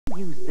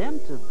use them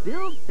to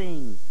build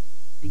things.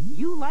 Do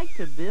you like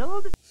to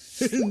build?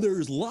 And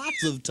there's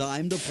lots of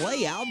time to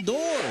play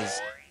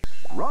outdoors.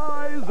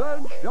 Rise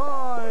and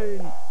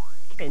shine!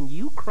 Can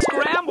you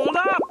scrambled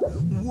up?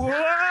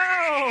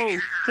 Whoa!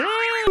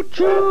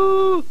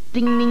 Choo!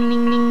 Ding, ding,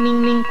 ding, ding,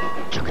 ding, ding.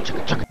 Chugga,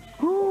 chugga,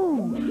 chugga.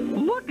 Ooh,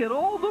 look at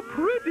all the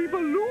pretty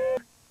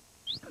balloons!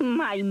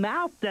 My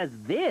mouth does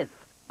this.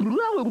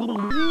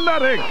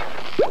 Magic!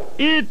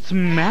 It's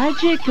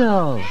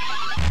magical.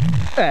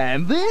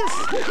 And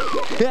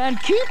this. And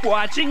keep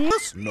watching.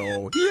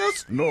 No,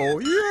 yes, no,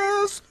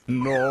 yes,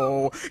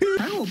 no.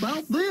 How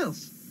about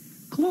this?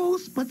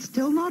 Close, but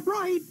still not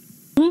right.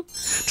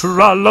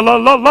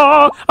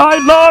 Tra-la-la-la-la, I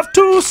love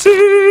to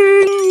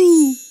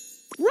sing!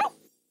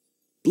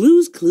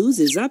 Blue's Clues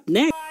is up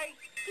next. I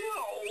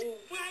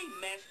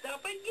messed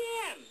up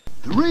again.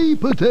 3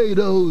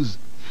 potatoes.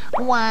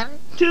 1,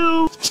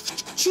 2.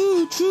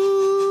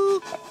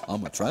 Choo-choo.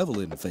 I'm a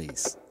traveling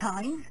face.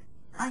 Times,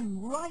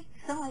 I'm right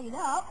side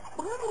up.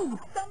 Ooh,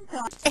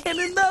 sometimes. And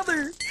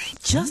another.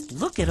 Just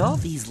look at all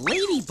these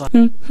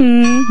ladybugs.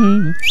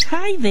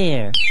 Hi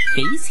there.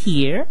 Face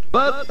here.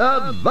 But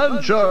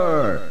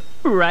adventure!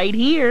 Right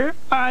here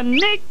on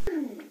Nick.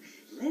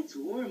 Let's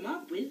warm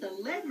up with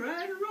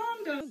Allegra and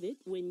Rhonda. It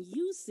when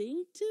you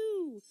sing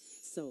too.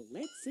 So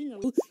let's sing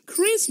a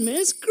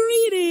Christmas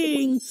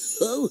greeting.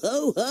 Ho,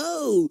 ho,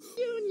 ho.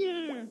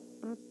 Junior.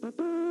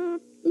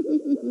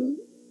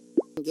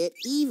 Get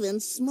even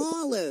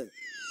smaller.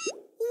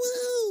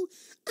 Whoa.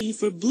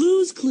 For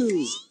Blue's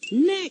Clues.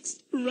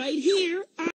 Next, right here.